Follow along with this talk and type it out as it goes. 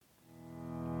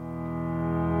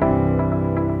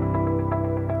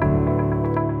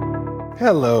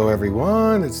Hello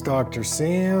everyone, it's Dr.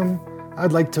 Sam.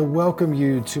 I'd like to welcome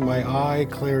you to my Eye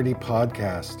Clarity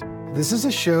podcast. This is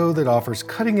a show that offers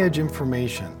cutting-edge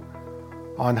information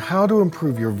on how to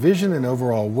improve your vision and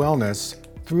overall wellness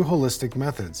through holistic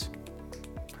methods.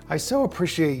 I so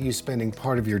appreciate you spending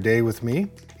part of your day with me.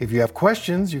 If you have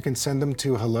questions, you can send them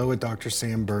to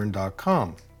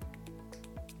hello@drsamberne.com.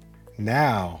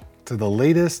 Now, to the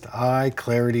latest Eye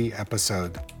Clarity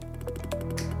episode.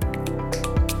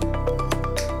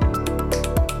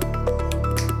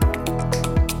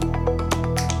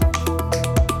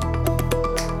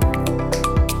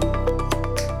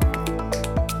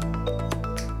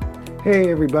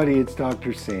 Hey everybody, it's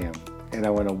Dr. Sam, and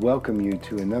I want to welcome you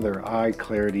to another Eye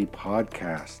Clarity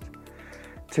podcast.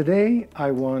 Today, I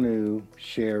want to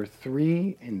share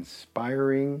 3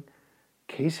 inspiring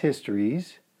case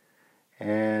histories,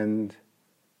 and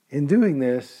in doing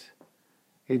this,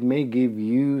 it may give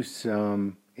you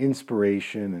some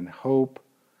inspiration and hope.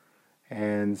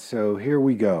 And so here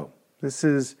we go. This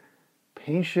is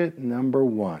patient number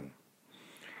 1.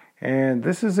 And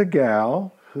this is a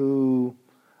gal who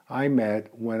I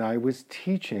met when I was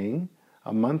teaching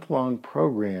a month-long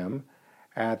program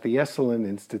at the Esalen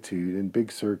Institute in Big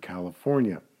Sur,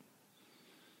 California.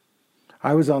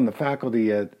 I was on the faculty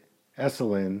at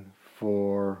Esalen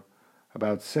for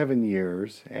about 7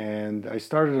 years, and I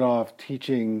started off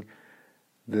teaching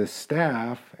the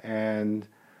staff, and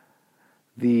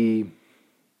the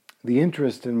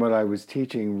interest in what I was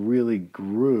teaching really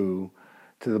grew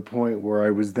to the point where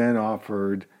I was then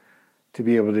offered to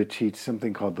be able to teach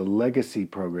something called the Legacy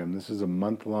Program. This is a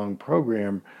month-long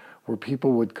program where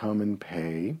people would come and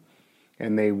pay,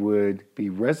 and they would be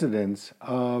residents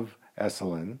of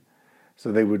Esalen.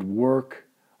 So they would work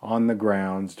on the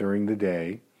grounds during the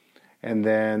day, and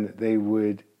then they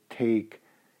would take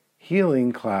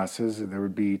healing classes. There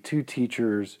would be 2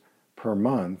 teachers per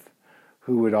month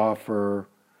who would offer,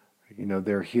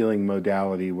 their healing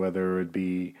modality, whether it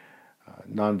be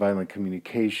nonviolent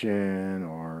communication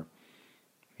or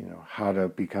how to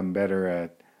become better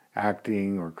at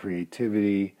acting or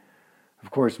creativity.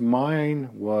 Of course, mine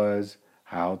was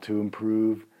how to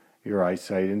improve your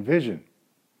eyesight and vision.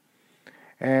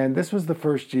 And this was the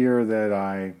first year that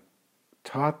I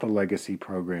taught the Legacy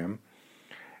Program.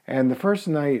 And the first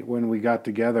night when we got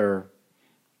together,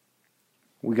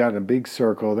 we got in a big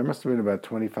circle. There must have been about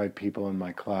 25 people in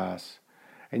my class.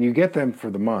 And you get them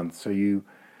for the month. So you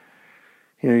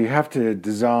have to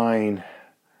design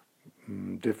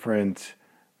different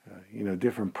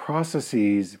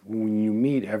processes when you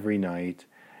meet every night,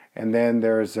 and then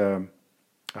there's a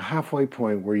halfway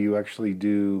point where you actually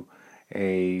do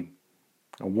a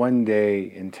 1-day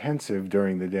intensive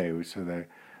during the day, so that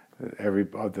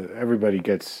everybody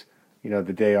gets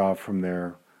the day off from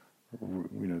their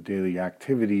daily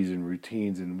activities and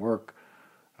routines and work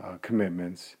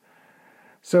commitments.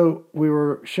 So we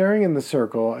were sharing in the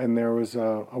circle, and there was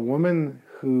a woman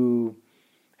who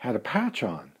had a patch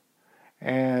on.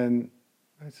 And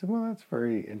I said, well, that's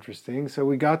very interesting. So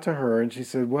we got to her, and she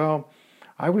said, well,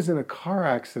 I was in a car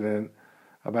accident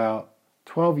about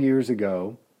 12 years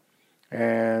ago,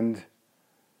 and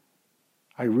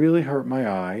I really hurt my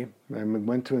eye. I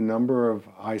went to a number of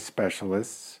eye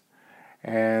specialists,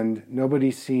 and nobody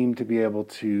seemed to be able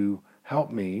to help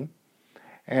me.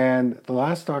 And the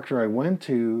last doctor I went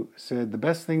to said the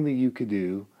best thing that you could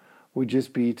do would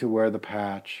just be to wear the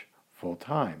patch full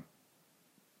time.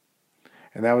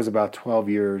 And that was about 12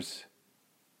 years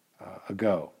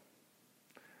ago.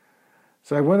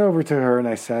 So I went over to her and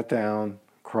I sat down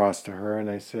across to her and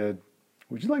I said,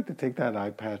 would you like to take that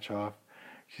eye patch off?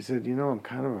 She said, I'm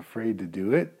kind of afraid to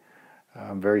do it.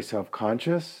 I'm very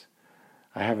self-conscious.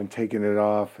 I haven't taken it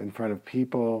off in front of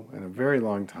people in a very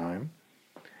long time.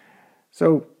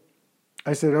 So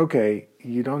I said, okay,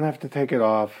 you don't have to take it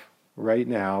off right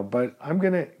now, but I'm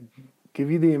going to give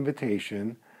you the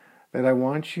invitation that I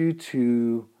want you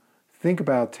to think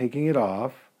about taking it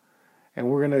off, and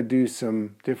we're going to do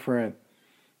some different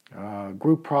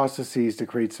group processes to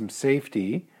create some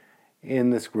safety in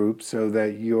this group so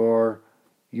that you're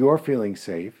feeling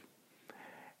safe.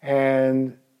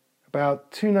 And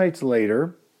about 2 nights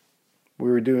later, we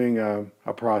were doing a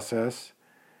process,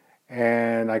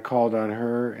 and I called on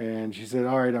her, and she said,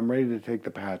 all right, I'm ready to take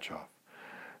the patch off.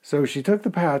 So she took the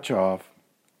patch off,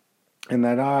 and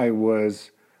that eye was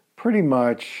pretty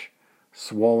much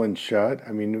swollen shut.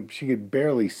 I mean, she could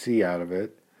barely see out of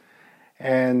it.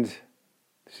 And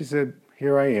she said,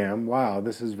 here I am. Wow,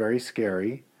 this is very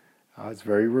scary. It's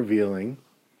very revealing.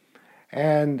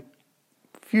 And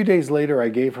a few days later, I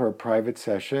gave her a private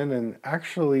session. And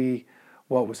actually,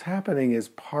 what was happening is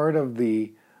part of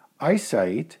the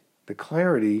eyesight the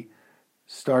clarity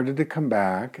started to come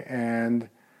back, and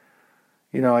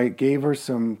I gave her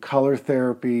some color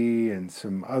therapy and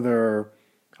some other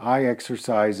eye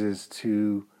exercises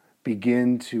to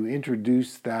begin to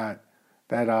introduce that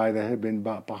eye that had been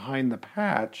behind the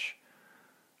patch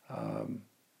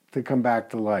to come back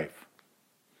to life.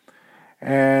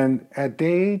 And at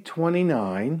day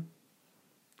 29,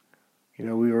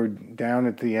 we were down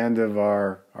at the end of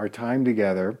our time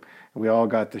together, and we all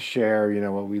got to share,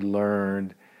 what we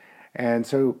learned. And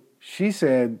so she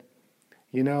said,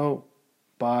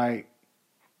 by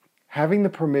having the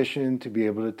permission to be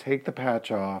able to take the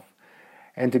patch off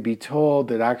and to be told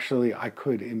that actually I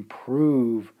could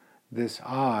improve this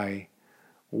eye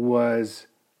was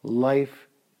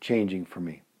life-changing for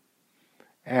me.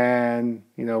 And,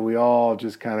 we all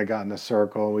just kind of got in a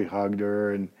circle. We hugged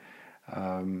her, and,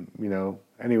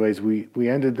 anyways, we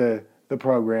ended the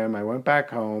program. I went back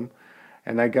home,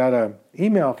 and I got an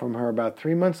email from her about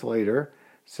 3 months later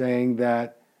saying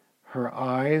that her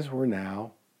eyes were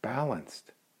now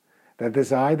balanced. That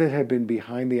this eye that had been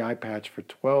behind the eye patch for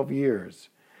 12 years,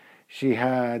 she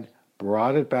had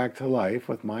brought it back to life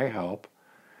with my help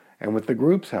and with the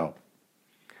group's help.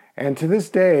 And to this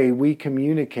day, we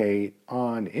communicate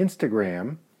on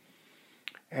Instagram,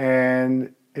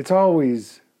 and it's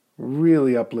always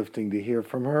really uplifting to hear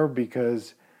from her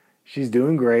because she's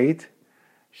doing great.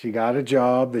 She got a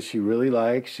job that she really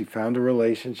likes. She found a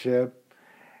relationship.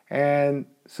 And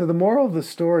so the moral of the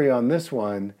story on this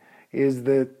one is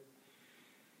that,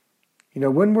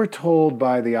 when we're told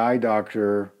by the eye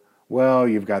doctor, well,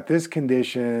 you've got this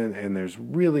condition and there's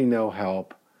really no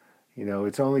help,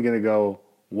 it's only going to go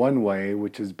one way,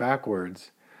 which is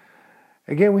backwards.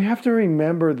 Again, we have to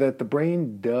remember that the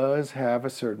brain does have a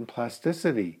certain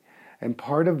plasticity, and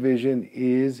part of vision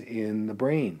is in the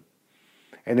brain.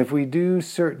 And if we do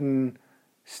certain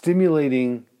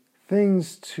stimulating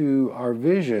things to our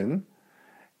vision,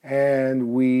 and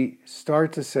we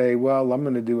start to say, well, I'm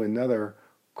going to do another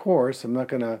course, I'm not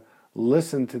going to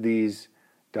listen to these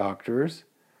doctors,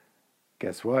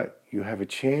 guess what? You have a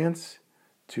chance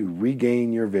to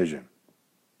regain your vision.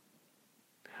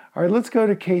 All right, let's go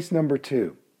to case number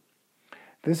 2.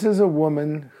 This is a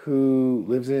woman who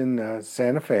lives in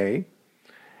Santa Fe,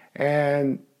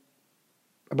 and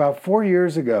about 4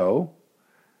 years ago,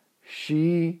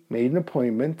 she made an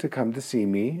appointment to come to see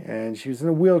me, and she was in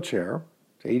a wheelchair,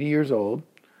 80 years old,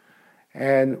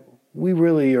 and we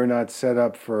really are not set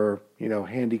up for,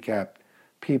 handicapped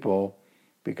people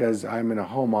because I'm in a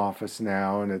home office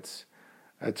now, and it's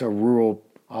a rural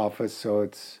office, so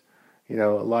it's, a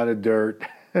lot of dirt.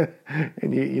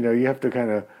 And you have to kind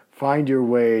of find your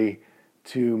way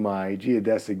to my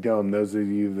geodesic dome. Those of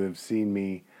you that have seen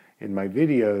me in my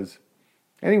videos.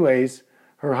 Anyways,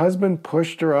 her husband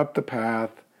pushed her up the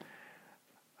path.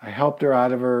 I helped her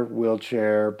out of her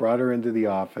wheelchair, brought her into the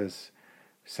office,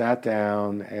 sat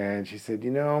down, and she said,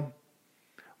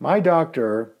 my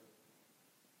doctor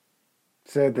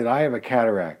said that I have a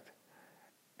cataract,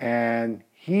 and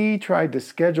he tried to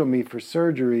schedule me for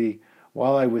surgery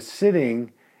while I was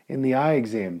sitting in the eye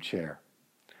exam chair.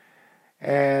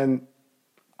 And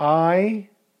I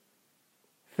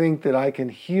think that I can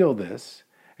heal this,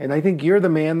 and I think you're the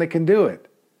man that can do it.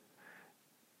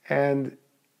 And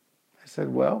I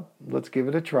said, well, let's give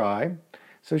it a try.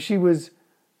 So she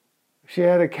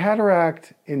had a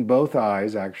cataract in both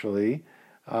eyes, actually.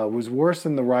 Was worse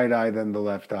in the right eye than the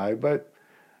left eye, but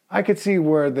I could see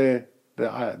where the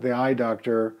eye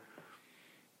doctor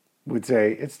would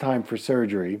say, it's time for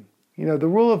surgery. The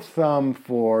rule of thumb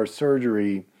for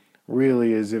surgery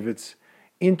really is if it's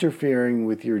interfering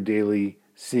with your daily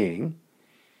seeing.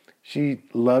 She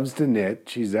loves to knit.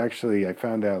 She's actually, I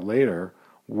found out later,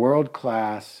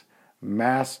 world-class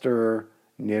master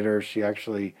knitter. She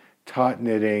actually taught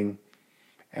knitting,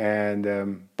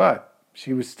 and but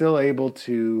she was still able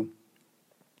to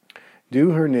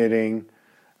do her knitting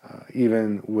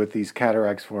even with these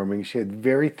cataracts forming. She had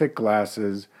very thick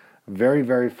glasses, very,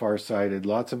 very farsighted,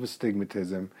 lots of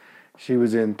astigmatism. She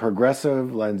was in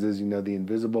progressive lenses, the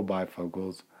invisible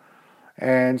bifocals.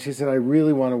 And she said, I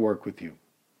really want to work with you.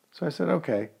 So I said,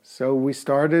 okay. So we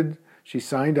started, she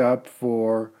signed up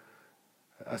for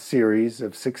a series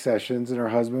of 6 sessions, and her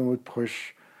husband would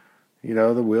push,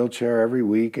 the wheelchair every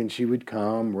week, and she would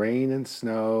come, rain and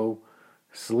snow,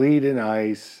 sleet and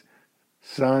ice,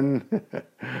 sun,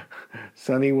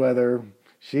 sunny weather.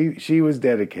 She was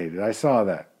dedicated. I saw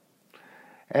that.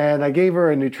 And I gave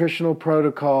her a nutritional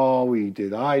protocol. We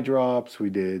did eye drops, we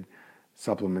did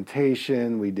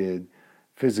supplementation, we did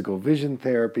physical vision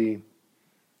therapy.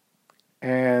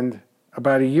 And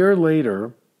about a year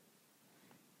later,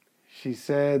 she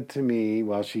said to me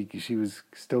while she was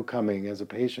still coming as a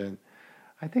patient,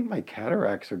 I think my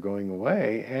cataracts are going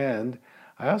away, and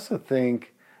I also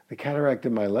think the cataract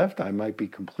in my left eye might be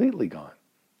completely gone.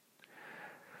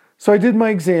 So I did my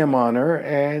exam on her,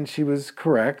 and she was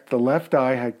correct. The left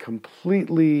eye had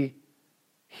completely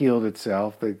healed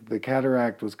itself. The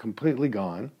cataract was completely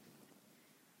gone.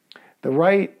 The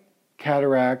right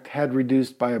cataract had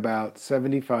reduced by about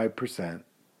 75%.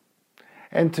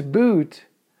 And to boot,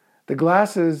 the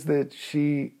glasses that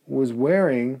she was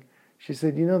wearing, she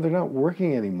said, they're not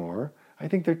working anymore. I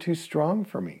think they're too strong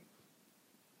for me.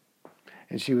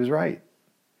 And she was right.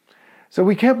 So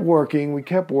we kept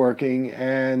working,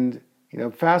 and,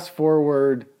 fast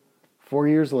forward 4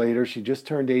 years later, she just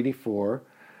turned 84,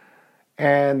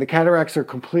 and the cataracts are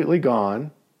completely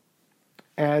gone.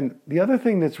 And the other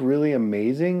thing that's really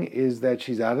amazing is that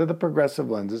she's out of the progressive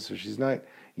lenses, so she's not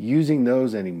using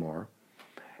those anymore.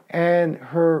 And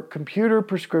her computer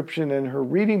prescription and her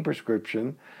reading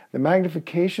prescription, the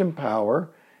magnification power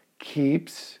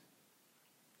keeps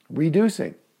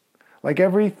reducing. Like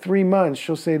every 3 months,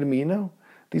 she'll say to me,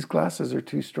 these glasses are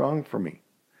too strong for me.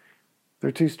 They're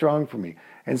too strong for me.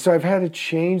 And so I've had to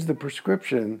change the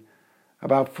prescription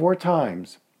about 4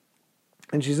 times.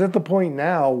 And she's at the point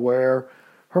now where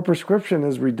her prescription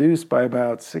is reduced by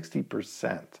about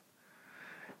 60%.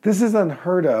 This is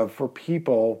unheard of for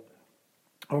people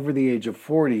over the age of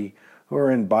 40 who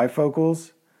are in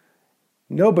bifocals.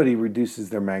 Nobody reduces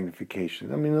their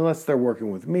magnification. Unless they're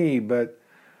working with me, but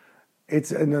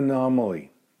it's an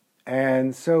anomaly.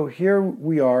 And so here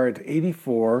we are at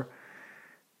 84.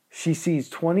 She sees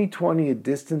 20/20 at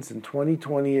distance and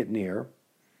 20/20 at near.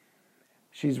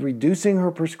 She's reducing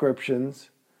her prescriptions.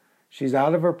 She's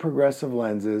out of her progressive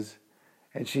lenses,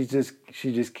 and she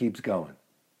just keeps going.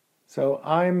 So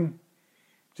I'm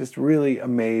just really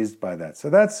amazed by that. So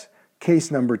that's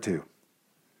case number 2.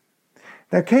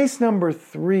 Now, case number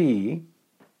 3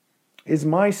 is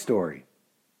my story.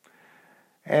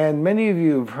 And many of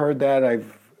you have heard that.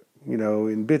 I've,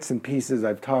 in bits and pieces,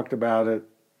 I've talked about it.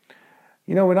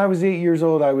 When I was 8 years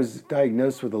old, I was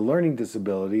diagnosed with a learning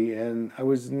disability, and I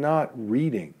was not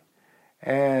reading.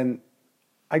 And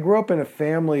I grew up in a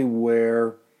family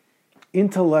where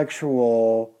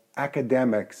intellectual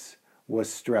academics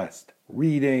was stressed.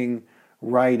 Reading,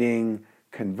 writing,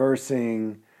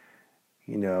 conversing,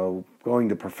 going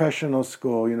to professional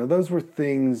school. Those were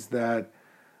things that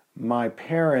my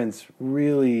parents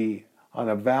really, on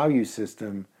a value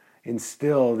system,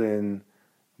 instilled in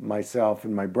myself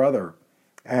and my brother.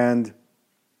 And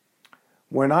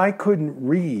when I couldn't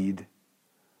read,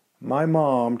 my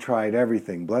mom tried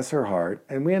everything, bless her heart,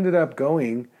 and we ended up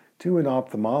going to an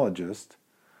ophthalmologist,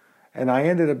 and I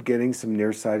ended up getting some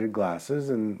nearsighted glasses,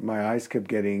 and my eyes kept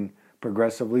getting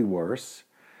progressively worse.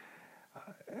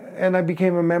 And I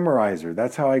became a memorizer.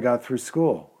 That's how I got through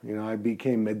school. I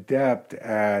became adept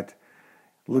at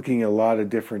looking at a lot of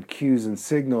different cues and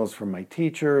signals from my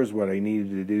teachers, what I needed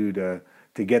to do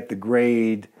to get the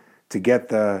grade, to get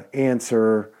the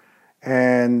answer.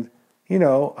 And,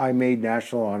 I made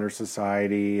National Honor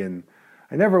Society, and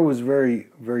I never was very,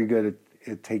 very good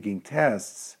at taking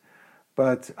tests,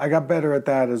 but I got better at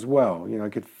that as well. I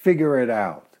could figure it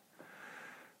out.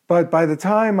 But by the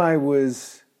time I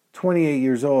was 28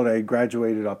 years old, I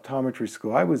graduated optometry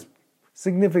school. I was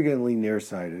significantly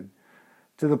nearsighted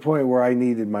to the point where I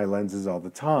needed my lenses all the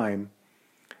time.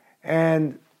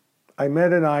 And I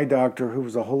met an eye doctor who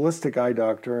was a holistic eye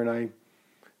doctor, and I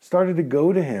started to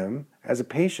go to him as a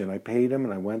patient. I paid him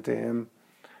and I went to him.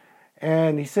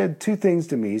 And he said 2 things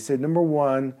to me. He said, number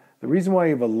 1, the reason why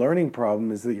you have a learning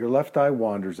problem is that your left eye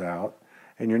wanders out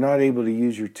and you're not able to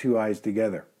use your 2 eyes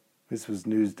together. This was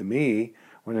news to me.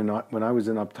 When I was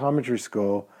in optometry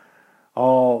school,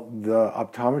 all the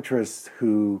optometrists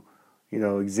who,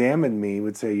 examined me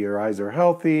would say your eyes are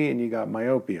healthy and you got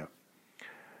myopia.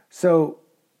 So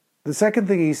the second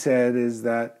thing he said is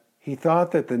that he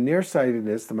thought that the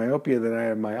nearsightedness, the myopia that I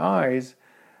had in my eyes,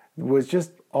 was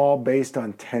just all based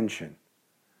on tension.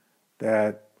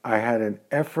 That I had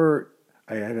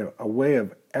a way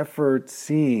of effort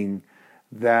seeing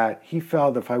that he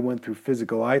felt if I went through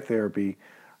physical eye therapy,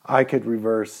 I could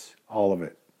reverse all of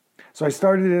it. So I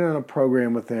started in on a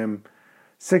program with him.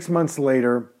 6 months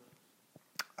later,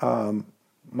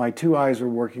 my 2 eyes were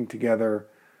working together,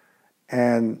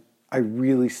 and I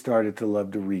really started to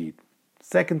love to read.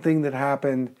 Second thing that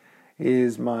happened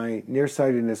is my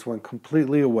nearsightedness went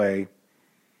completely away,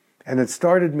 and it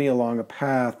started me along a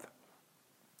path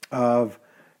of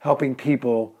helping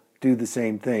people do the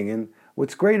same thing. And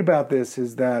what's great about this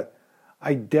is that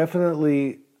I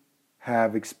definitely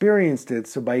have experienced it.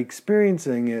 So by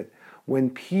experiencing it, when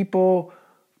people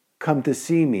come to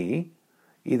see me,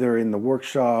 either in the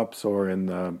workshops or in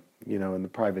the, in the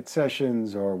private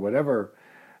sessions or whatever,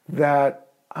 that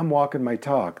I'm walking my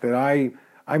talk, that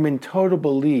I'm in total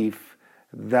belief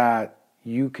that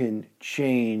you can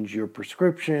change your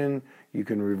prescription, you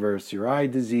can reverse your eye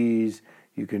disease,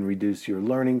 you can reduce your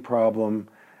learning problem.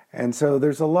 And so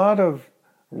there's a lot of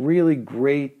really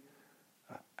great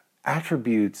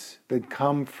attributes that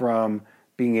come from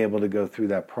being able to go through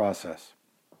that process.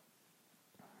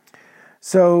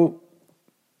 So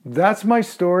that's my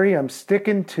story. I'm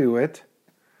sticking to it.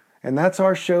 And that's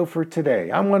our show for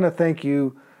today. I want to thank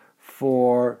you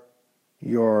for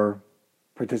your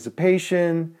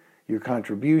participation, your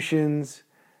contributions,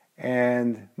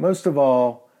 and most of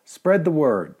all, spread the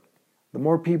word. The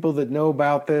more people that know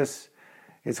about this,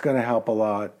 it's going to help a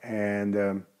lot.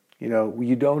 And,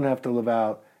 you don't have to live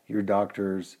out your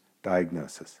doctor's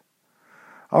diagnosis.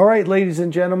 All right, ladies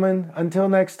and gentlemen, until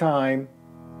next time,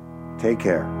 take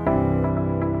care.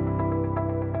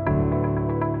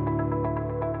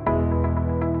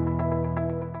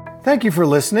 Thank you for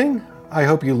listening. I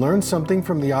hope you learned something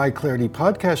from the Eye Clarity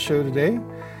Podcast show today.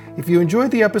 If you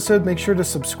enjoyed the episode, make sure to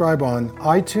subscribe on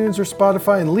iTunes or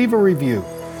Spotify and leave a review.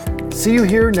 See you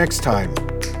here next time.